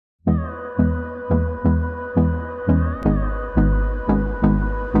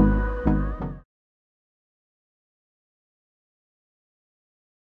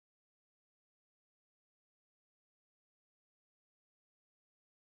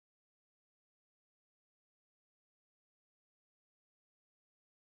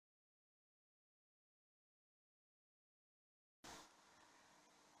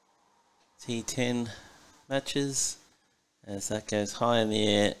T10 matches, as that goes high in the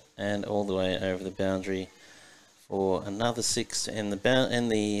air and all the way over the boundary for another 6 in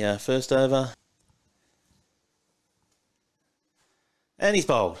the first over. And he's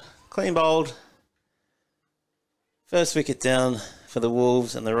bowled, clean bowled. First wicket down for the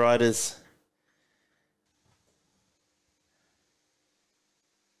Wolves and the Riders.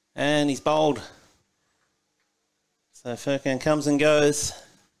 And he's bowled. So Furkan comes and goes.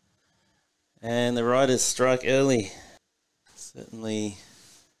 And the Riders strike early. Certainly.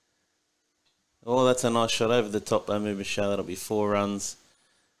 Oh, that's a nice shot over the top by Mubashir. That'll be 4 runs.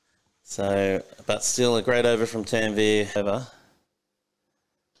 So, but still a great over from Tanvir. Over.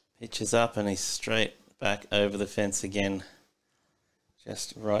 Pitches up and he's straight back over the fence again.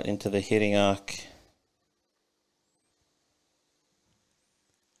 Just right into the hitting arc.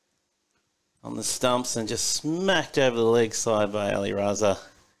 On the stumps and just smacked over the leg side by Ali Raza.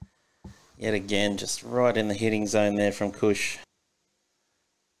 Yet again, just right in the hitting zone there from Kush.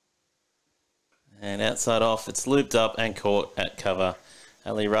 And outside off, it's looped up and caught at cover.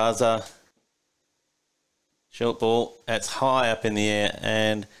 Ali Raza. Short ball, that's high up in the air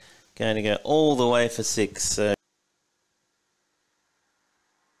and going to go all the way for 6. So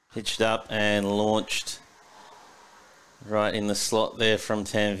pitched up and launched right in the slot there from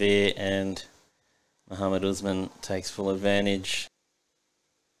Tanvir, and Mohammad Usman takes full advantage.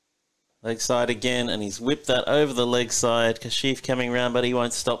 Leg side again, and he's whipped that over the leg side. Kashif coming round, but he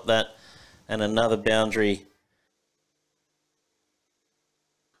won't stop that. And another boundary.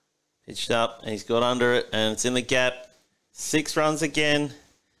 Pitched up, and he's got under it, and it's in the gap. 6 runs again.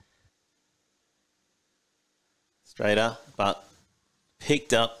 Straighter, but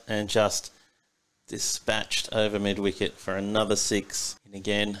picked up and just dispatched over mid-wicket for another 6. And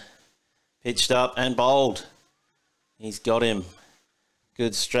again, pitched up and bowled. He's got him.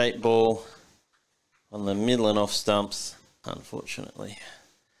 Good straight ball on the middle and off stumps, unfortunately.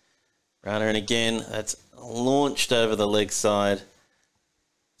 Runner, and again, that's launched over the leg side.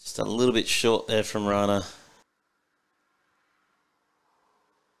 Just a little bit short there from Rana.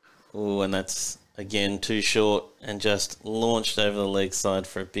 Oh, and that's again too short and just launched over the leg side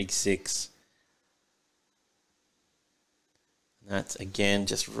for a big 6. And that's again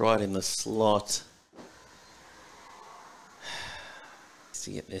just right in the slot. To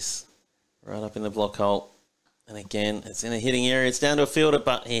get this right up in the block hole. And again, it's in a hitting area. It's down to a fielder,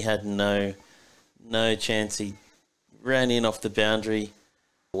 but he had no chance. He ran in off the boundary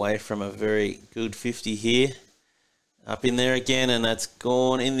away from a very good 50 here. Up in there again, and that's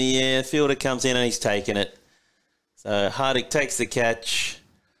gone in the air. Fielder comes in and he's taken it. So Hardik takes the catch.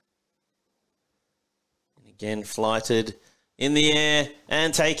 And again, flighted in the air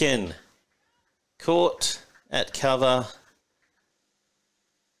and taken. Caught at cover.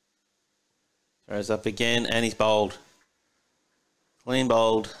 Throws up again and he's bowled. Clean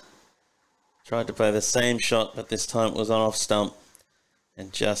bowled. Tried to play the same shot, but this time it was on off stump.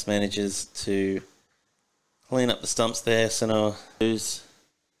 And just manages to clean up the stumps there. Sanoa lose.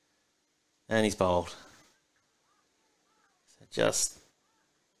 And he's bowled. So just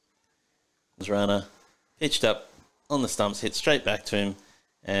runner pitched up on the stumps, hit straight back to him,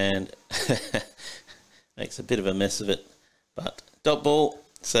 and makes a bit of a mess of it. But dot ball.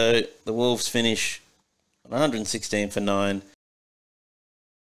 So the Wolves finish on 116 for 9.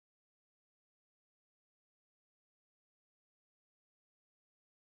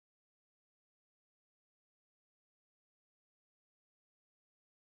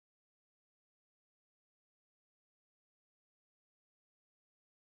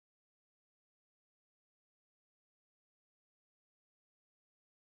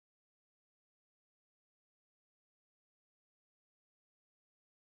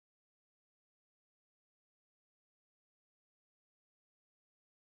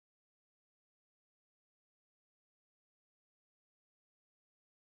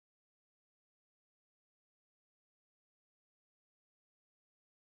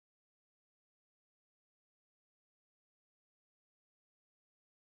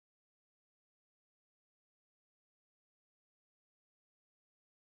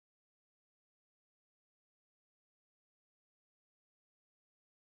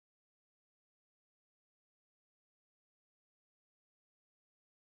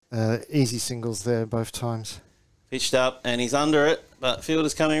 Easy singles there both times. Pitched up and he's under it, but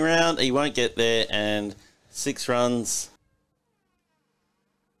fielder's coming round. He won't get there, and 6 runs.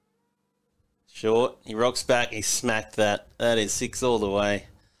 Short. He rocks back. He smacked that. That is 6 all the way.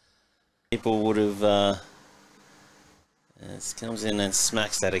 People would have... comes in and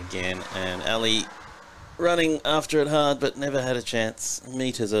smacks that again. And Ali running after it hard, but never had a chance.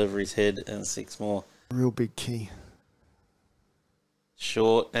 Meters over his head and 6 more. Real big key.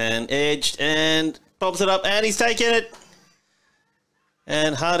 Short and edged and pops it up and he's taken it.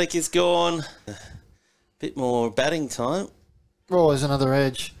 And Hardick is gone. A bit more batting time. Oh, there's another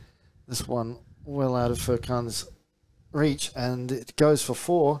edge. This one well out of Furkan's reach, and it goes for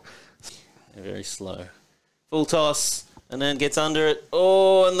 4. Very slow. Full toss, and then gets under it.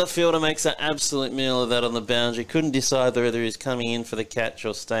 Oh, and the fielder makes an absolute meal of that on the boundary. Couldn't decide whether he was coming in for the catch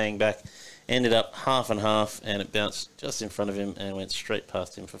or staying back. Ended up half and half, and it bounced just in front of him and went straight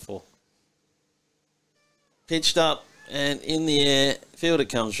past him for 4. Pitched up and in the air. Fielder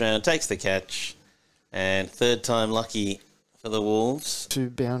comes round, takes the catch, and third time lucky for the Wolves. 2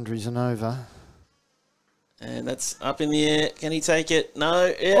 boundaries and over. And that's up in the air. Can he take it?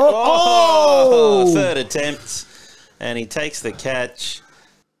 No. Yeah. Oh! Third attempt. And he takes the catch.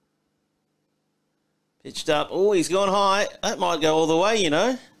 Pitched up. Oh, he's gone high. That might go all the way, you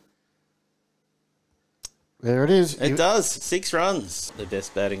know. There it is. It does. 6 runs. The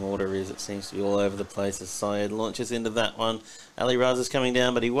best batting order is it seems to be all over the place as Syed launches into that one. Ali Raza's coming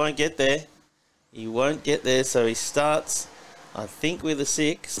down, but he won't get there. He won't get there, so he starts, I think, with a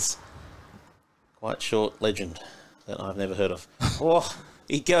 6. Quite short legend that I've never heard of. Oh,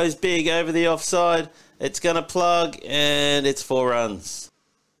 he goes big over the offside. It's going to plug, and it's 4 runs.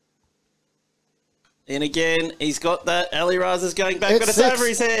 In again, he's got that. Ali Raza's going back, but it's 6. over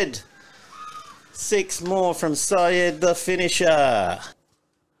his head. 6 more from Syed, the finisher.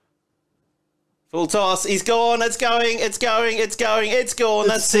 Full toss. He's gone. It's going. It's going. It's going. It's gone.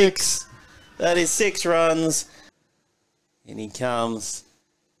 That's 6. That is 6 runs. In he comes.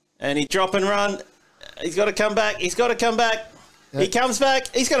 And he drop and run. He's got to come back. He's got to come back. Yep. He comes back.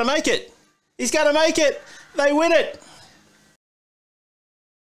 He's going to make it. He's going to make it. They win it.